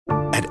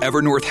At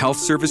Evernorth Health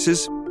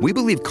Services, we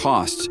believe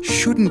costs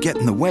shouldn't get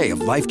in the way of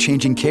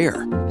life-changing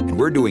care, and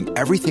we're doing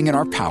everything in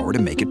our power to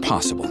make it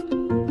possible.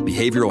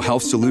 Behavioral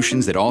health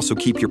solutions that also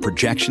keep your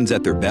projections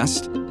at their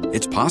best?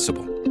 It's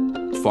possible.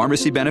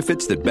 Pharmacy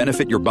benefits that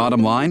benefit your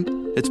bottom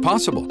line? It's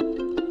possible.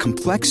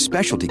 Complex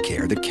specialty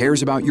care that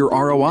cares about your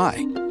ROI?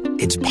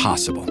 It's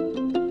possible.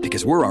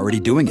 Because we're already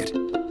doing it.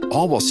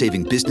 All while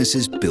saving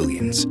businesses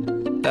billions.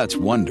 That's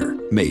Wonder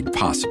made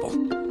possible.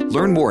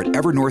 Learn more at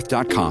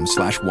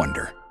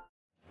evernorth.com/wonder.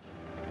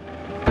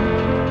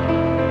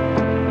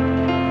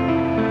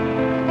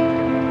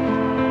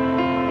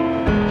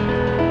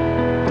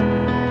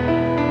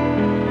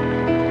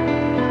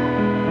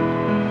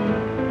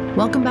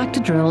 Welcome back to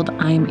Drilled.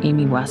 I'm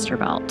Amy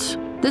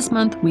Westervelt. This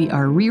month, we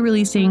are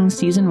re-releasing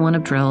Season 1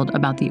 of Drilled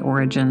about the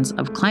origins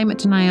of climate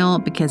denial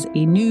because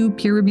a new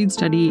peer-reviewed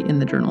study in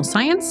the journal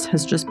Science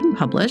has just been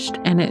published,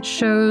 and it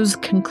shows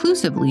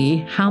conclusively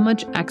how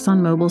much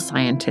ExxonMobil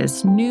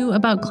scientists knew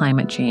about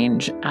climate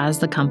change as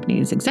the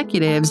company's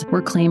executives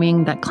were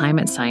claiming that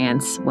climate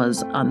science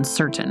was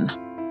uncertain.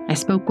 I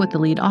spoke with the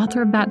lead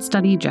author of that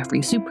study, Jeffrey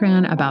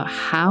Supran, about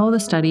how the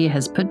study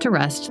has put to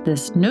rest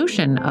this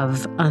notion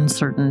of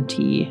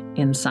uncertainty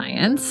in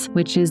science,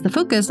 which is the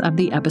focus of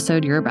the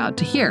episode you're about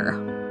to hear.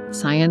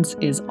 Science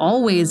is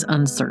always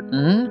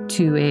uncertain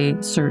to a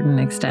certain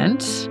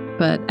extent,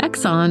 but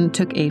Exxon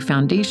took a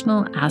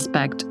foundational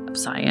aspect of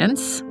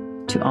science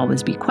to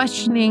always be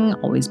questioning,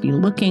 always be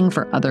looking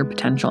for other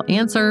potential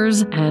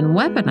answers, and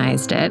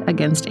weaponized it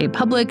against a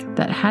public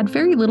that had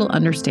very little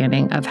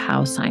understanding of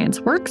how science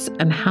works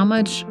and how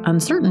much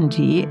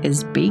uncertainty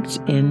is baked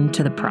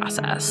into the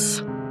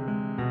process.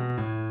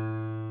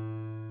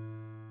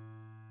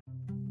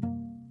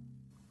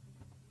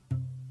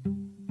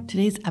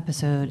 Today's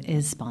episode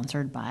is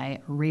sponsored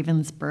by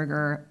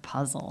Ravensburger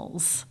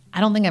Puzzles. I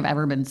don't think I've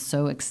ever been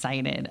so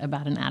excited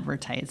about an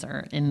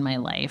advertiser in my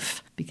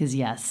life because,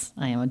 yes,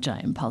 I am a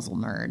giant puzzle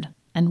nerd.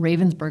 And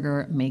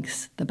Ravensburger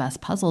makes the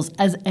best puzzles,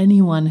 as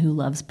anyone who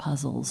loves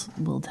puzzles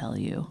will tell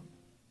you.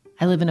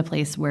 I live in a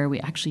place where we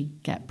actually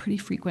get pretty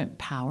frequent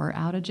power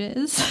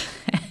outages.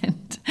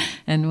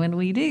 and when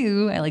we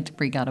do, I like to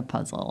break out a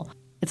puzzle.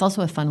 It's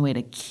also a fun way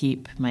to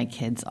keep my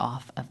kids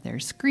off of their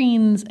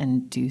screens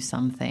and do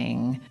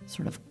something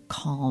sort of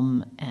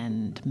calm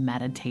and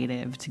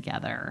meditative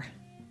together.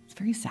 It's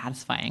very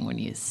satisfying when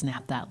you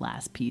snap that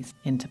last piece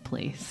into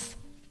place.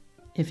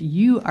 If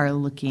you are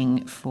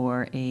looking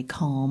for a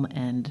calm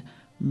and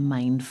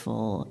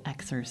mindful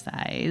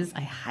exercise,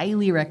 I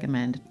highly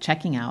recommend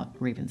checking out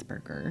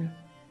Ravensburger.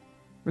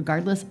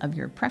 Regardless of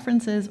your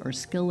preferences or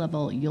skill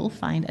level, you'll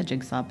find a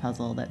jigsaw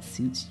puzzle that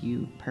suits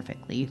you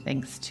perfectly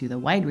thanks to the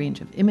wide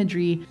range of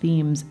imagery,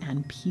 themes,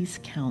 and piece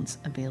counts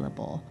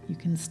available. You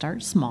can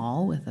start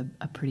small with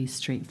a pretty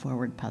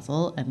straightforward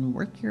puzzle and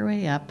work your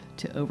way up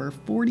to over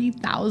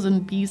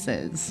 40,000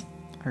 pieces.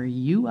 Are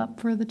you up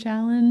for the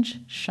challenge?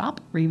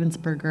 Shop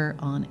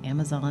Ravensburger on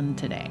Amazon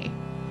today.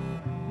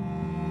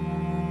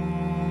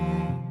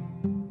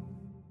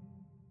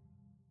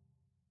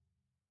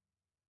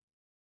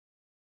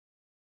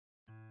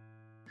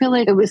 I feel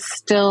like it was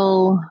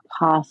still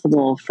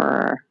possible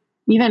for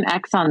even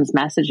Exxon's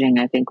messaging,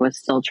 I think, was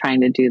still trying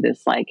to do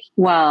this like,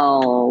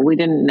 well, we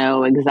didn't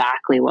know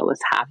exactly what was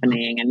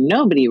happening and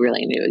nobody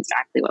really knew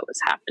exactly what was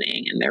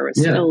happening. And there was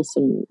still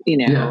some,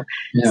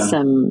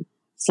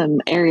 some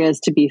areas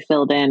to be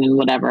filled in and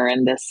whatever.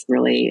 And this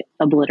really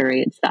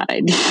obliterates that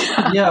idea.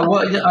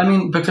 I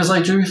mean, because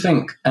I do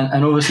think,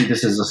 and obviously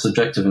this is a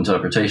subjective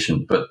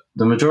interpretation, but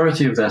the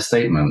majority of their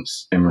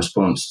statements in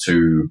response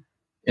to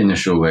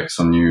initial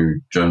Exxon New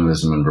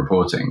journalism and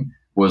reporting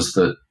was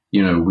that,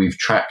 we've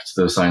tracked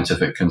the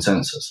scientific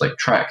consensus. Like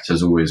tracked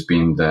has always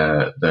been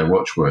their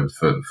watchword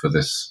for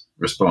this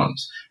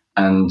response.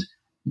 And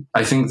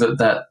I think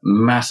that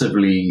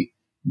massively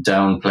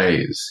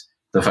downplays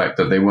the fact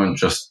that they weren't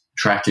just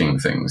tracking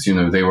things.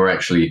 They were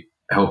actually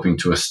helping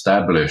to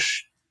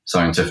establish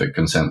scientific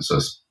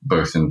consensus,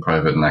 both in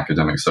private and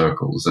academic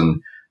circles.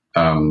 And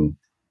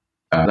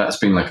that's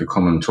been like a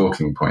common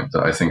talking point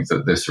that I think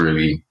that this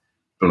really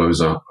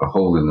blows up a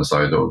hole in the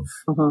side of.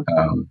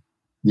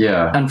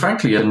 And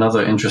frankly,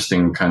 another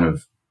interesting kind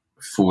of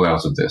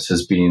fallout of this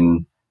has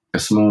been a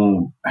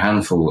small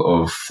handful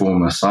of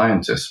former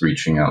scientists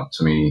reaching out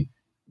to me,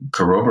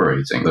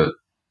 corroborating that,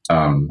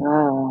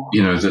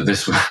 that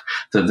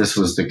this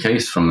was the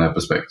case from their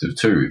perspective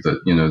too,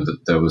 that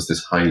there was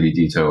this highly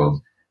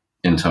detailed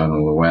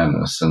internal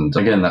awareness. And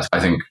again, that's, I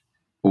think,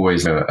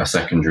 always a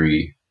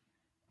secondary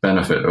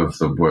benefit of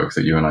the work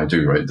that you and I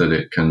do, right? That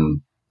it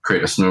can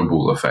create a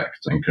snowball effect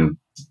and can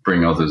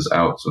bring others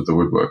out of the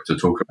woodwork to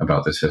talk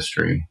about this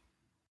history.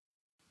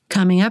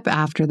 Coming up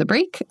after the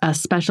break, a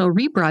special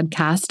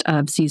rebroadcast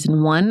of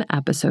Season 1,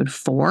 Episode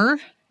 4,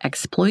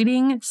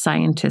 Exploiting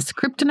Scientists'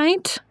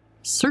 Kryptonite,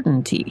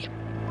 Certainty.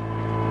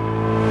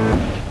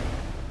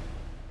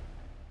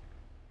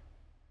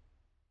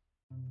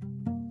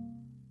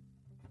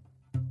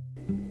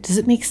 Does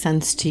it make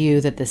sense to you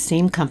that the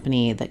same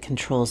company that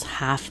controls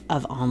half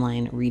of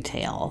online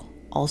retail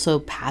also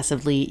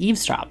passively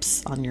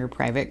eavesdrops on your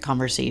private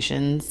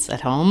conversations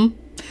at home?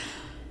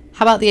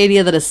 How about the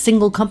idea that a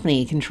single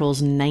company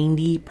controls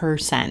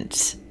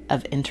 90%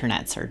 of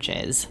internet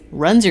searches,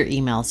 runs your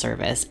email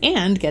service,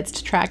 and gets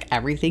to track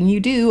everything you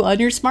do on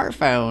your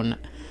smartphone?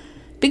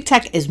 Big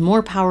tech is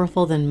more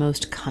powerful than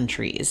most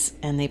countries,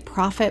 and they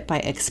profit by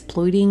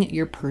exploiting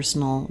your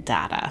personal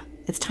data.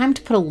 It's time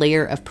to put a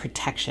layer of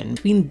protection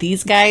between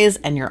these guys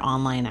and your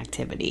online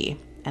activity.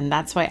 And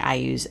that's why I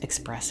use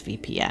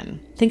ExpressVPN.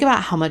 Think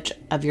about how much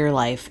of your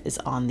life is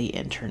on the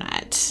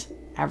internet.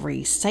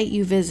 Every site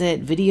you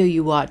visit, video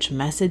you watch,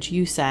 message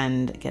you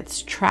send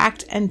gets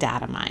tracked and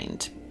data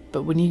mined.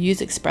 But when you use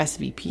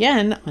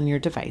ExpressVPN on your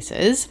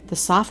devices, the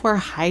software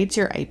hides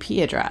your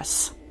IP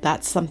address.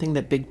 That's something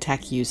that big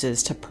tech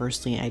uses to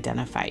personally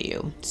identify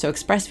you. So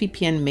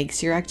ExpressVPN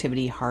makes your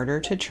activity harder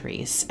to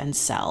trace and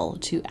sell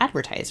to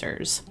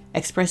advertisers.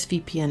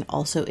 ExpressVPN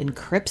also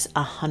encrypts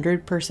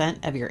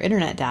 100% of your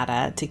internet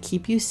data to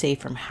keep you safe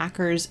from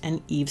hackers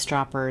and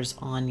eavesdroppers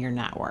on your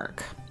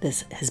network.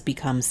 This has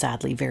become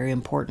sadly very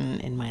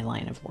important in my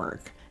line of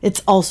work.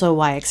 It's also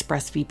why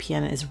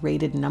ExpressVPN is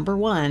rated number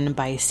 1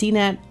 by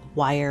CNET,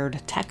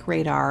 Wired,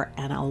 TechRadar,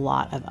 and a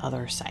lot of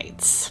other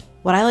sites.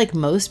 What I like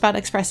most about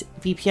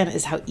ExpressVPN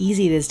is how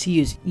easy it is to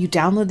use. You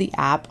download the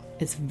app,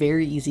 it's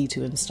very easy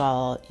to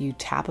install. You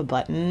tap a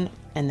button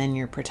and then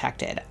you're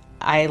protected.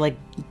 I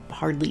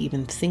hardly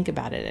even think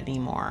about it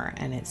anymore,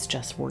 and it's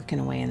just working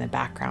away in the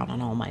background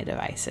on all my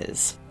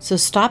devices. So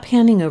stop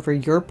handing over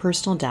your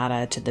personal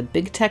data to the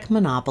big tech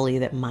monopoly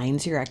that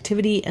mines your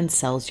activity and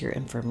sells your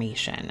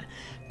information.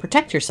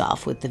 Protect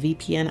yourself with the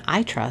VPN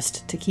I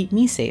trust to keep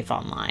me safe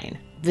online.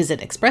 Visit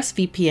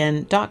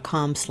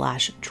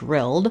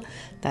expressvpn.com/drilled.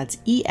 That's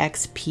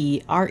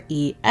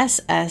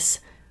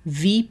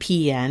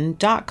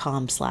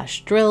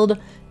expressvpn.com/drilled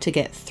to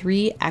get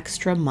 3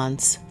 extra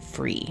months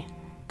free.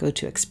 Go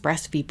to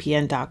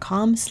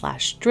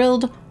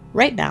expressvpn.com/drilled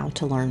right now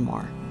to learn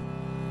more.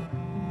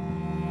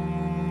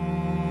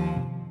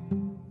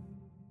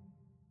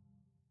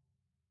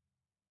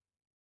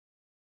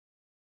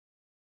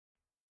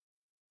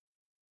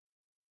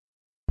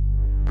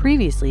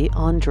 Previously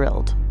on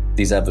Drilled.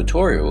 These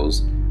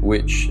advertorials,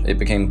 which it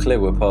became clear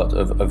were part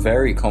of a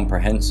very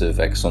comprehensive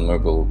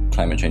ExxonMobil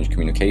climate change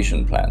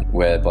communication plan,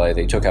 whereby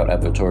they took out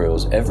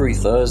advertorials every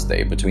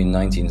Thursday between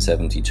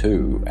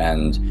 1972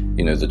 and,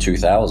 the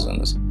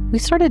 2000s. We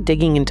started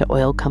digging into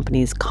oil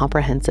companies'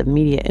 comprehensive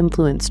media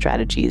influence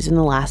strategies in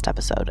the last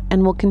episode,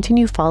 and we'll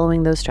continue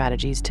following those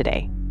strategies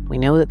today. We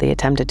know that they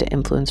attempted to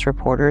influence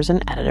reporters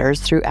and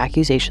editors through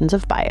accusations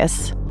of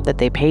bias, that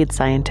they paid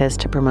scientists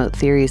to promote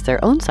theories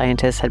their own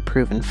scientists had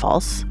proven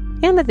false,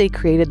 and that they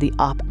created the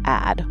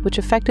op-ad, which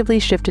effectively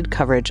shifted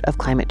coverage of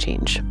climate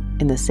change.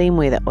 In the same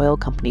way that oil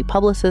company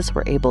publicists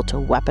were able to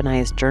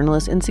weaponize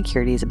journalists'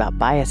 insecurities about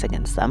bias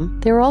against them,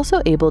 they were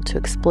also able to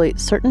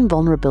exploit certain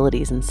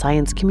vulnerabilities in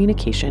science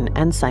communication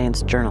and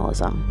science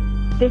journalism.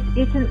 This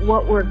isn't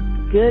what we're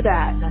good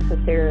at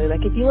necessarily.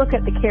 If you look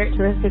at the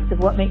characteristics of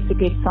what makes a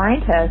good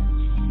scientist,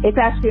 it's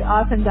actually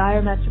often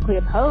diametrically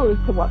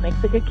opposed to what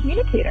makes a good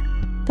communicator.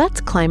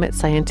 That's climate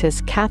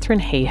scientist Katherine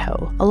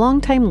Hayhoe, a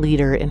longtime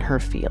leader in her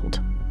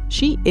field.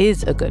 She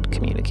is a good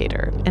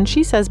communicator, and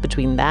she says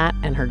between that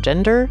and her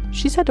gender,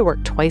 she's had to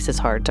work twice as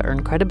hard to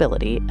earn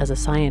credibility as a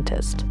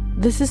scientist.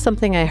 This is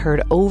something I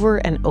heard over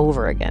and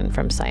over again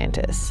from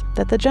scientists,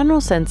 that the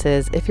general sense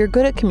is if you're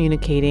good at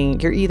communicating,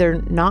 you're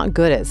either not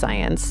good at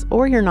science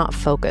or you're not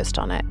focused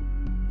on it.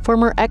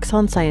 Former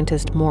Exxon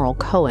scientist Morrell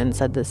Cohen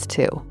said this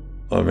too.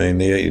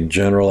 The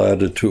general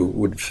attitude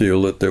would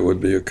feel that there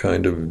would be a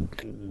kind of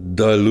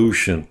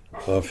dilution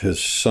of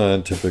his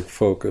scientific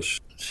focus.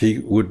 He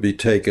would be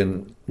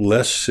taken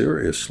less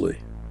seriously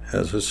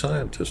as a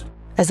scientist.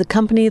 As a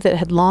company that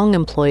had long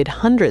employed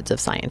hundreds of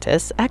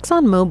scientists,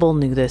 ExxonMobil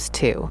knew this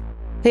too.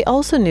 They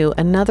also knew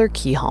another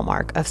key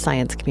hallmark of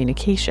science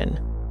communication.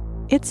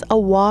 It's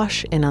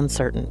awash in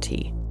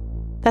uncertainty.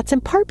 That's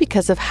in part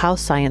because of how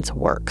science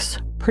works.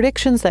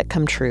 Predictions that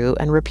come true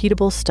and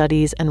repeatable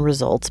studies and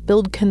results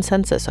build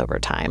consensus over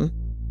time.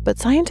 But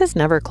scientists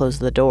never close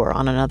the door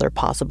on another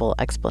possible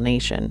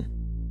explanation.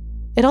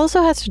 It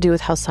also has to do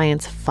with how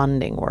science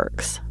funding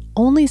works.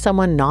 Only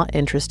someone not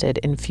interested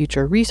in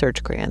future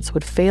research grants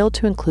would fail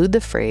to include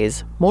the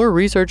phrase, "more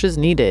research is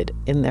needed,"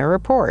 in their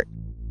report.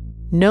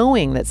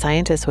 Knowing that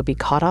scientists would be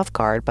caught off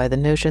guard by the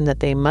notion that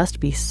they must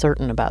be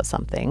certain about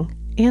something,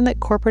 and that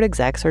corporate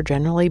execs are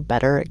generally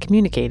better at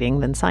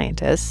communicating than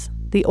scientists,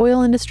 the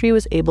oil industry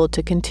was able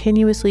to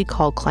continuously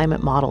call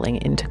climate modeling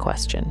into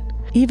question,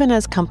 even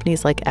as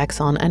companies like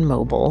Exxon and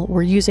Mobil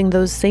were using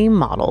those same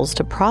models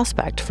to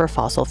prospect for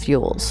fossil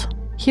fuels.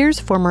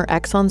 Here's former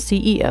Exxon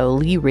CEO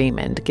Lee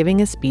Raymond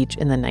giving a speech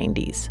in the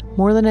 90s,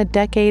 more than a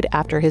decade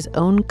after his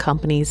own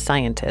company's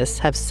scientists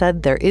have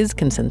said there is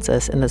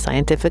consensus in the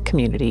scientific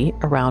community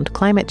around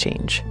climate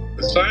change.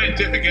 The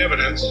scientific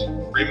evidence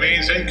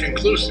remains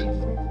inconclusive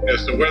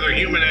as to whether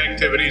human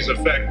activities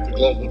affect the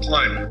global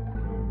climate.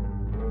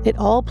 It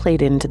all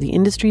played into the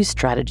industry's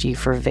strategy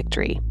for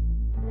victory.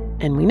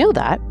 And we know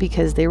that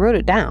because they wrote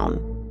it down.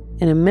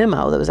 in a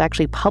memo that was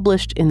actually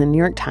published in the New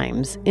York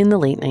Times in the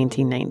late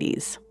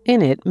 1990s.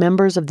 In it,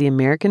 members of the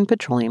American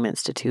Petroleum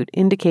Institute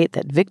indicate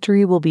that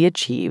victory will be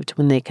achieved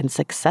when they can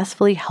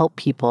successfully help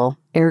people,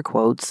 air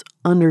quotes,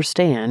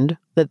 understand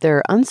that there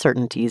are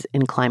uncertainties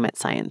in climate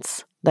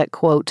science. That,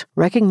 quote,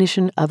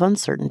 recognition of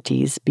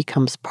uncertainties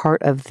becomes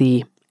part of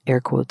the,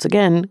 air quotes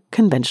again,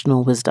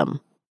 conventional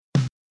wisdom.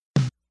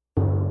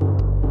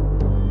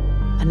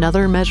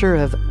 Another measure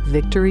of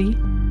victory?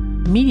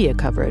 Media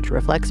coverage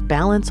reflects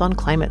balance on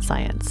climate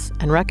science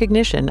and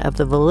recognition of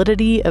the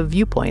validity of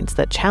viewpoints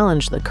that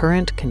challenge the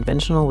current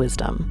conventional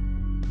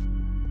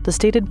wisdom. The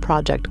stated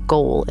project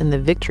goal in the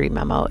Victory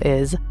Memo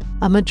is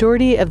a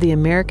majority of the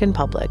American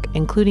public,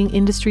 including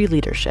industry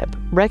leadership,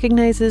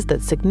 recognizes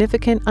that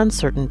significant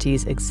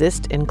uncertainties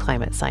exist in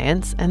climate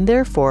science and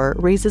therefore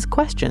raises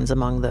questions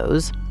among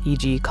those,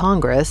 e.g.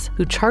 Congress,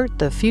 who chart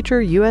the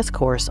future U.S.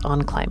 course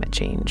on climate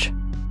change.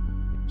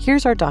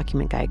 Here's our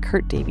document guy,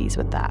 Kurt Davies,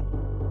 with that.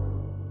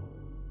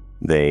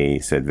 They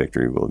said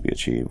victory will be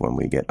achieved when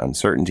we get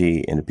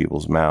uncertainty into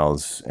people's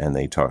mouths, and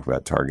they talked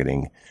about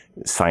targeting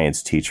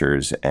science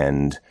teachers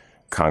and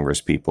Congress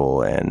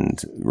people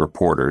and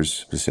reporters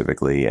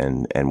specifically,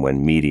 and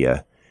when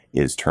media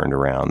is turned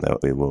around,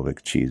 that we will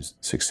achieve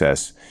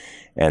success.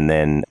 And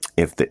then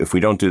if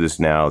we don't do this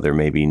now, there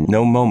may be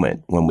no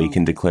moment when we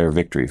can declare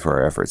victory for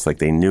our efforts. Like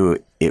they knew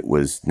it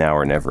was now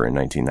or never in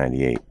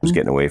 1998. It was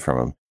getting away from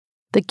them.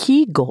 The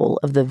key goal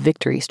of the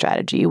victory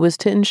strategy was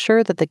to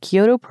ensure that the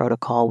Kyoto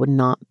Protocol would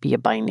not be a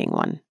binding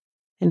one.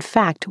 In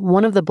fact,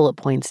 one of the bullet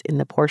points in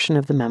the portion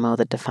of the memo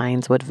that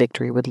defines what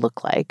victory would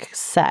look like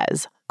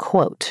says,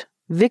 quote,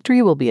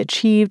 victory will be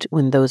achieved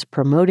when those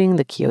promoting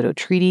the Kyoto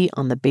Treaty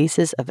on the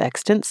basis of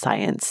extant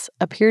science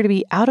appear to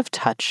be out of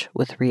touch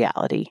with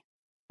reality.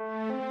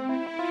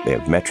 They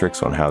have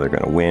metrics on how they're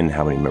going to win,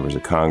 how many members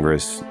of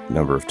Congress,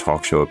 number of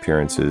talk show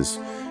appearances,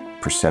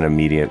 percent of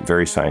media,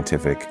 very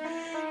scientific.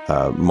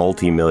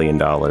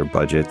 Multi-million-dollar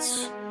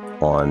budgets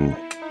on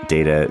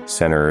data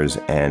centers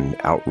and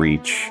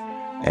outreach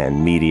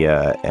and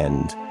media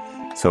and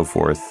so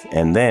forth,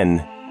 and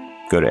then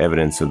go to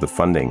evidence of the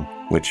funding,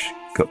 which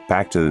go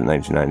back to the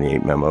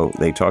 1998 memo.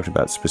 They talked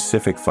about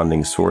specific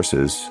funding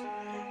sources,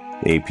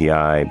 the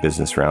API,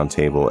 Business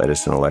Roundtable,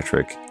 Edison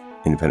Electric,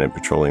 Independent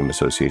Petroleum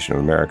Association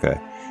of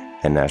America,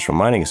 and National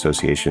Mining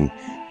Association,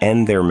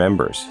 and their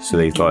members. So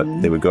they thought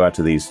they would go out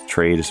to these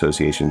trade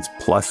associations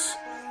plus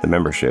the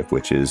membership,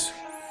 which is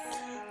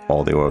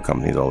all the oil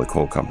companies, all the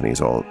coal companies,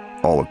 all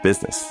of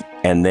business,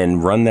 and then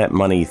run that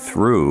money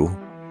through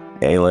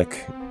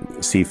ALEC,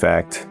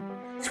 CFACT,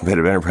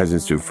 Competitive Enterprise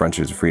Institute,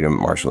 Frontiers of Freedom,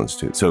 Marshall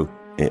Institute. So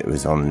it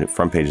was on the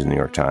front page of the New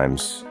York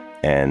Times,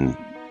 and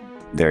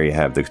there you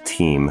have the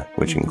team,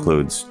 which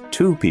includes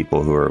two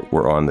people who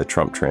were on the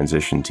Trump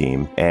transition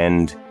team,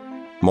 and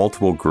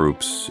multiple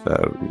groups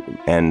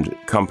and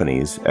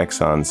companies,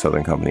 Exxon,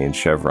 Southern Company, and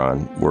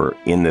Chevron, were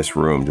in this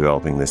room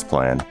developing this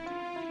plan.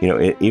 You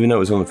know, even though it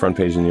was on the front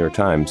page of the New York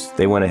Times,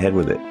 they went ahead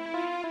with it.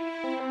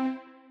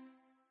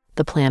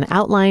 The plan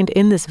outlined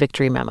in this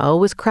victory memo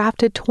was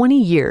crafted 20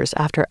 years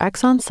after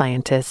Exxon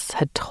scientists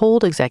had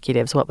told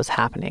executives what was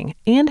happening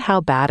and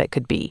how bad it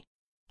could be.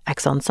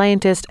 Exxon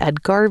scientist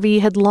Ed Garvey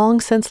had long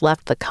since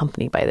left the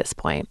company by this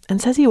point and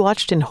says he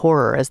watched in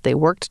horror as they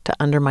worked to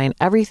undermine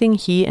everything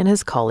he and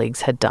his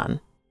colleagues had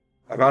done.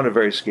 I found it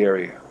very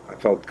scary. I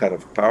felt kind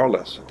of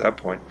powerless at that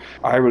point.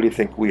 I really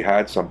think we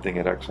had something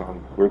at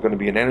Exxon. We're going to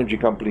be an energy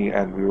company,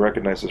 and we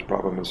recognize this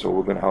problem, and so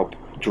we're going to help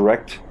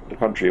direct the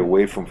country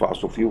away from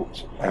fossil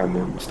fuels. And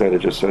instead it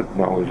just said,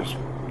 no,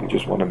 we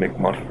just want to make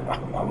money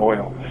on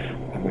oil,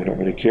 and we don't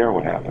really care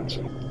what happens.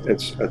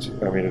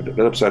 It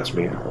upsets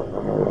me. I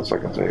don't know what else I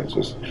can say.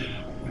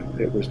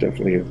 It was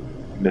definitely a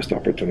missed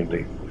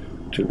opportunity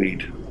to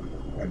lead.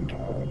 And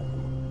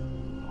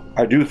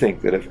I do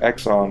think that if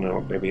Exxon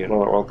or maybe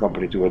another oil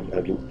company too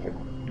had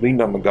leaned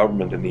on the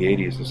government in the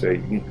 80s to say,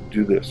 you need to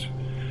do this,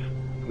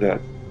 that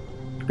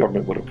the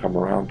government would have come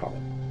around on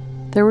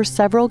it. There were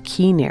several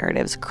key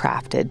narratives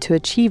crafted to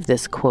achieve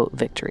this, quote,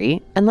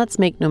 victory, and let's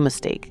make no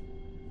mistake,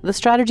 the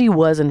strategy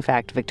was in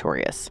fact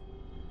victorious.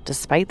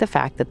 Despite the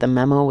fact that the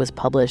memo was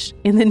published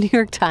in the New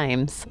York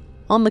Times,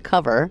 on the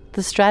cover,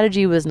 the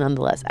strategy was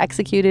nonetheless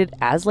executed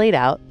as laid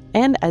out,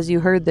 and as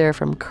you heard there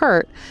from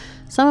Kurt,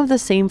 some of the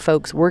same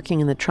folks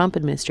working in the Trump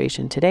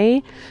administration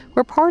today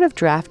were part of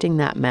drafting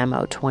that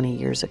memo 20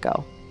 years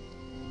ago.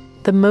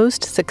 The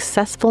most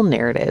successful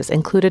narratives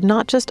included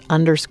not just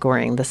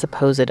underscoring the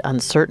supposed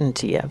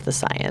uncertainty of the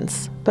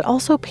science, but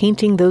also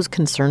painting those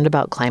concerned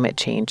about climate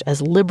change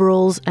as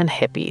liberals and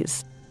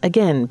hippies.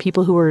 Again,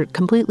 people who were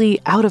completely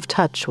out of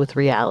touch with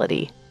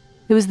reality.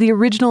 It was the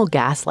original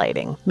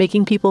gaslighting,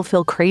 making people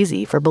feel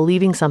crazy for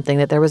believing something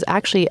that there was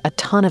actually a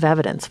ton of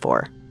evidence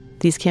for.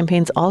 These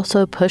campaigns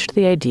also pushed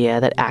the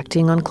idea that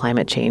acting on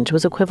climate change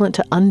was equivalent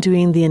to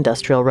undoing the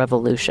Industrial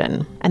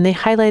Revolution, and they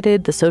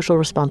highlighted the social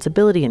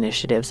responsibility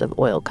initiatives of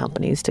oil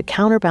companies to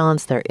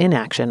counterbalance their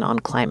inaction on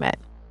climate.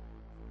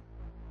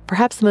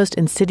 Perhaps the most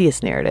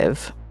insidious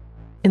narrative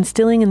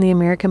instilling in the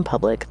American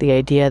public the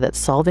idea that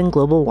solving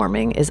global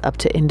warming is up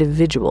to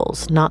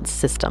individuals, not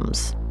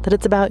systems, that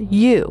it's about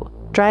you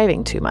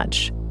driving too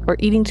much, or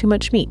eating too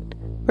much meat,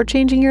 or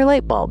changing your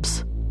light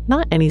bulbs,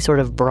 not any sort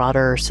of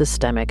broader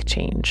systemic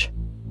change.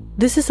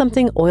 This is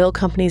something oil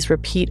companies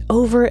repeat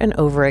over and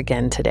over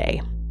again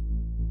today.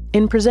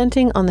 In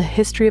presenting on the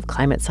history of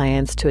climate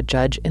science to a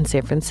judge in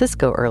San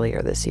Francisco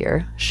earlier this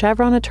year,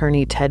 Chevron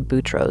attorney Ted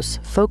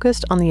Boutros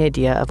focused on the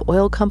idea of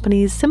oil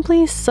companies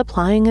simply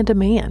supplying a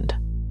demand.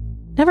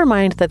 Never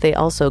mind that they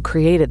also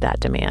created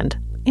that demand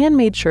and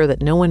made sure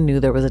that no one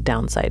knew there was a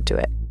downside to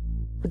it.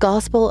 The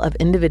gospel of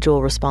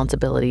individual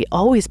responsibility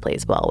always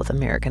plays well with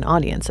American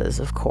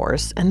audiences, of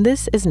course, and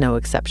this is no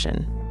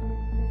exception.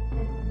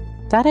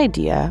 That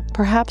idea,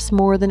 perhaps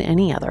more than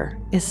any other,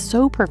 is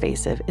so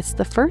pervasive it's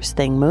the first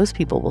thing most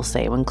people will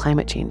say when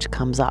climate change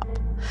comes up.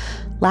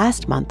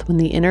 Last month, when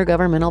the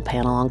Intergovernmental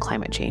Panel on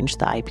Climate Change,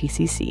 the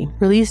IPCC,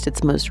 released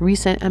its most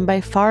recent and by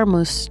far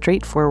most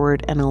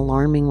straightforward and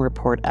alarming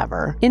report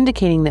ever,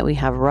 indicating that we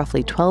have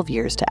roughly 12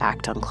 years to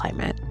act on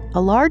climate,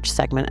 a large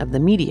segment of the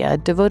media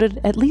devoted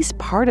at least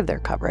part of their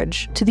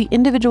coverage to the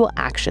individual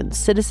actions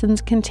citizens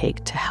can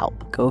take to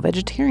help. Go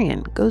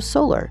vegetarian, go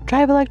solar,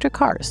 drive electric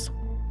cars.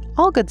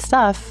 All good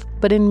stuff,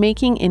 but in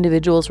making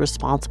individuals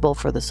responsible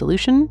for the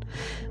solution,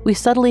 we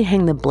subtly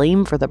hang the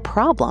blame for the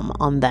problem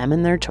on them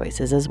and their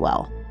choices as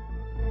well.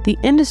 The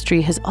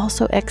industry has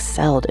also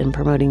excelled in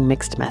promoting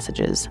mixed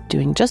messages,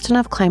 doing just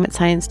enough climate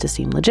science to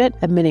seem legit,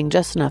 admitting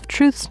just enough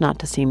truths not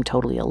to seem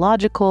totally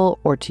illogical,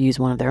 or to use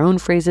one of their own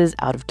phrases,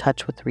 out of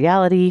touch with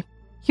reality.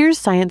 Here's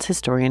science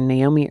historian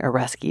Naomi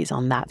Oreskes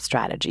on that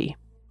strategy.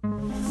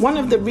 One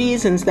of the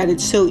reasons that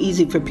it's so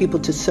easy for people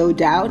to sow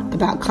doubt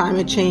about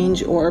climate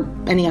change or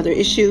any other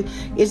issue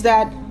is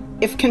that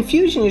if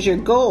confusion is your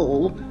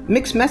goal,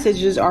 mixed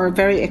messages are a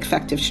very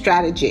effective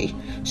strategy.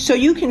 So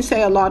you can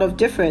say a lot of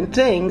different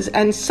things,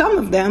 and some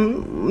of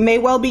them may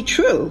well be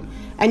true.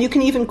 And you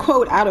can even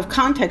quote out of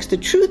context the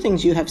true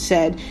things you have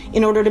said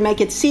in order to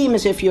make it seem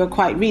as if you're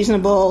quite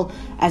reasonable,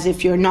 as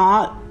if you're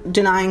not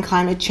denying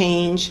climate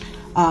change,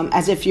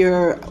 as if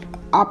you're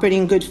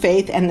operating in good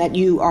faith and that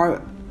you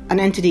are an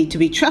entity to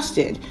be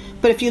trusted.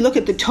 But if you look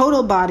at the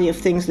total body of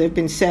things that have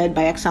been said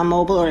by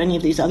ExxonMobil or any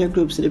of these other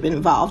groups that have been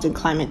involved in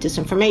climate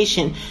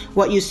disinformation,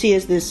 what you see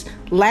is this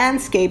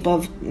landscape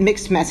of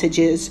mixed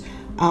messages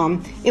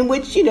in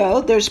which,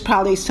 there's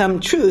probably some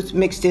truth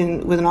mixed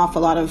in with an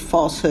awful lot of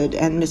falsehood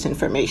and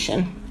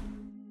misinformation.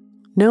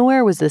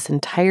 Nowhere was this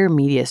entire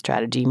media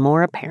strategy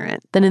more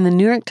apparent than in the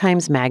New York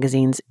Times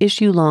Magazine's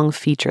issue-long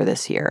feature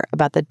this year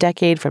about the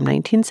decade from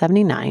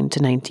 1979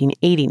 to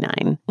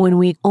 1989, when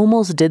we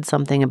almost did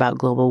something about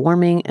global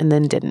warming and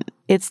then didn't.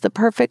 It's the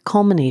perfect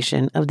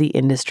culmination of the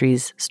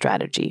industry's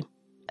strategy.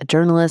 A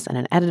journalist and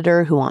an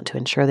editor who want to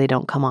ensure they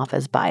don't come off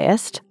as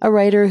biased, a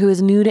writer who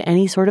is new to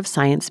any sort of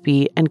science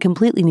beat and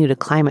completely new to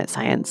climate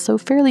science, so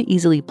fairly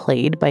easily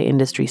played by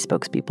industry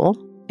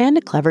spokespeople, and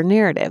a clever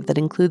narrative that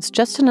includes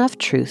just enough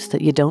truths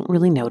that you don't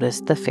really notice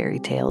the fairy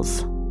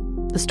tales.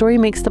 The story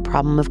makes the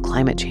problem of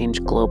climate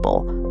change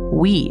global.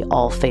 We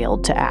all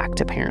failed to act,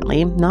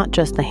 apparently, not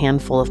just the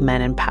handful of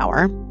men in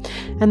power.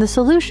 And the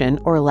solution,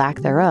 or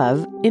lack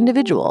thereof,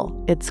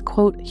 individual. It's,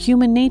 quote,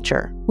 human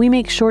nature. We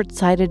make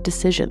short-sighted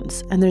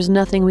decisions, and there's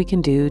nothing we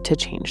can do to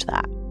change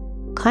that.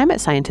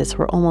 Climate scientists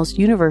were almost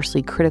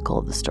universally critical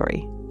of the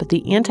story, but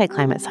the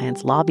anti-climate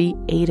science lobby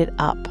ate it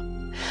up.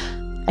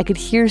 I could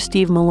hear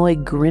Steve Malloy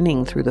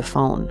grinning through the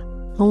phone.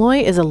 Malloy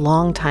is a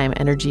longtime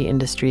energy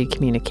industry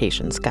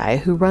communications guy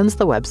who runs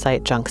the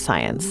website Junk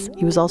Science.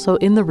 He was also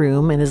in the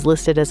room and is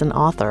listed as an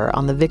author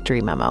on the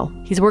Victory Memo.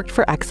 He's worked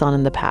for Exxon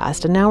in the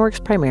past and now works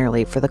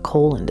primarily for the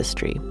coal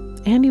industry.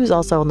 And he was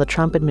also on the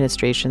Trump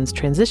administration's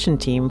transition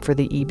team for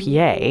the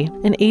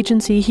EPA, an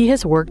agency he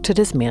has worked to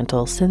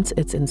dismantle since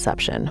its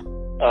inception.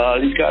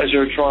 These guys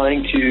are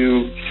trying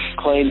to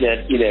claim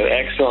that,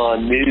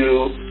 Exxon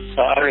knew.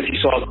 I don't know if you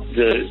saw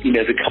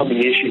the coming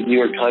issue. New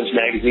York Times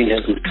Magazine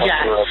has this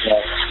cover of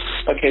that.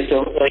 Okay,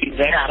 so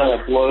that kind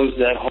of blows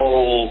that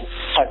whole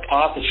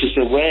hypothesis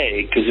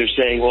away because they're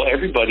saying, well,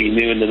 everybody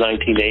knew in the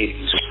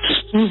 1980s.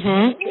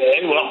 Mm-hmm.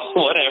 Okay, well,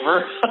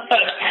 whatever.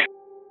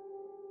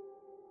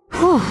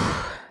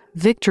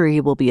 Victory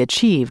will be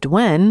achieved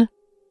when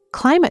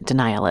climate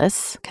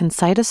denialists can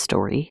cite a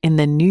story in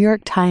the New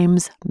York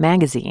Times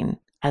Magazine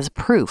as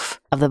proof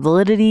of the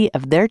validity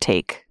of their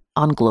take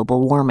on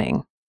global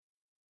warming.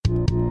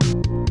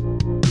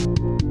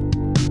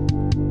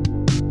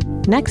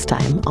 Next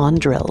time on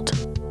Drilled.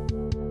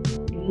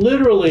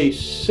 Literally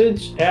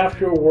since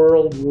after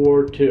World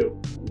War II,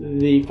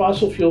 the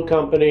fossil fuel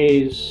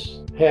companies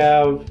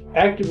have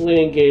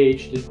actively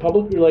engaged in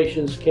public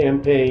relations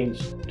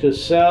campaigns to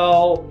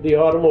sell the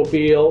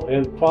automobile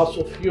and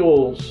fossil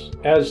fuels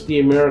as the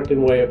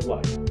American way of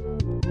life.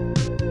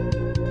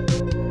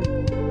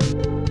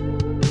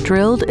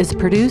 Drilled is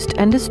produced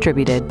and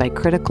distributed by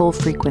Critical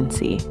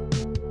Frequency.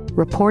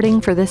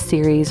 Reporting for this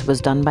series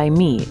was done by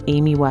me,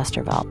 Amy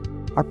Westervelt.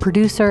 Our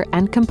producer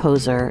and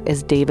composer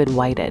is David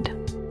Whited.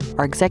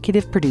 Our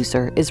executive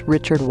producer is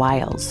Richard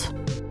Wiles.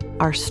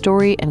 Our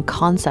story and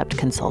concept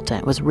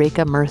consultant was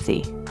Rekha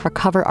Murthy. Our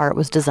cover art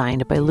was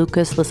designed by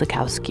Lucas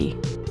Lisakowski.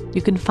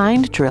 You can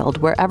find Drilled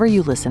wherever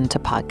you listen to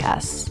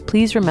podcasts.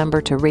 Please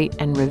remember to rate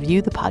and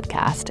review the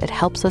podcast. It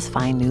helps us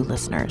find new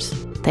listeners.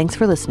 Thanks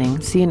for listening.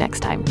 See you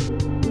next time.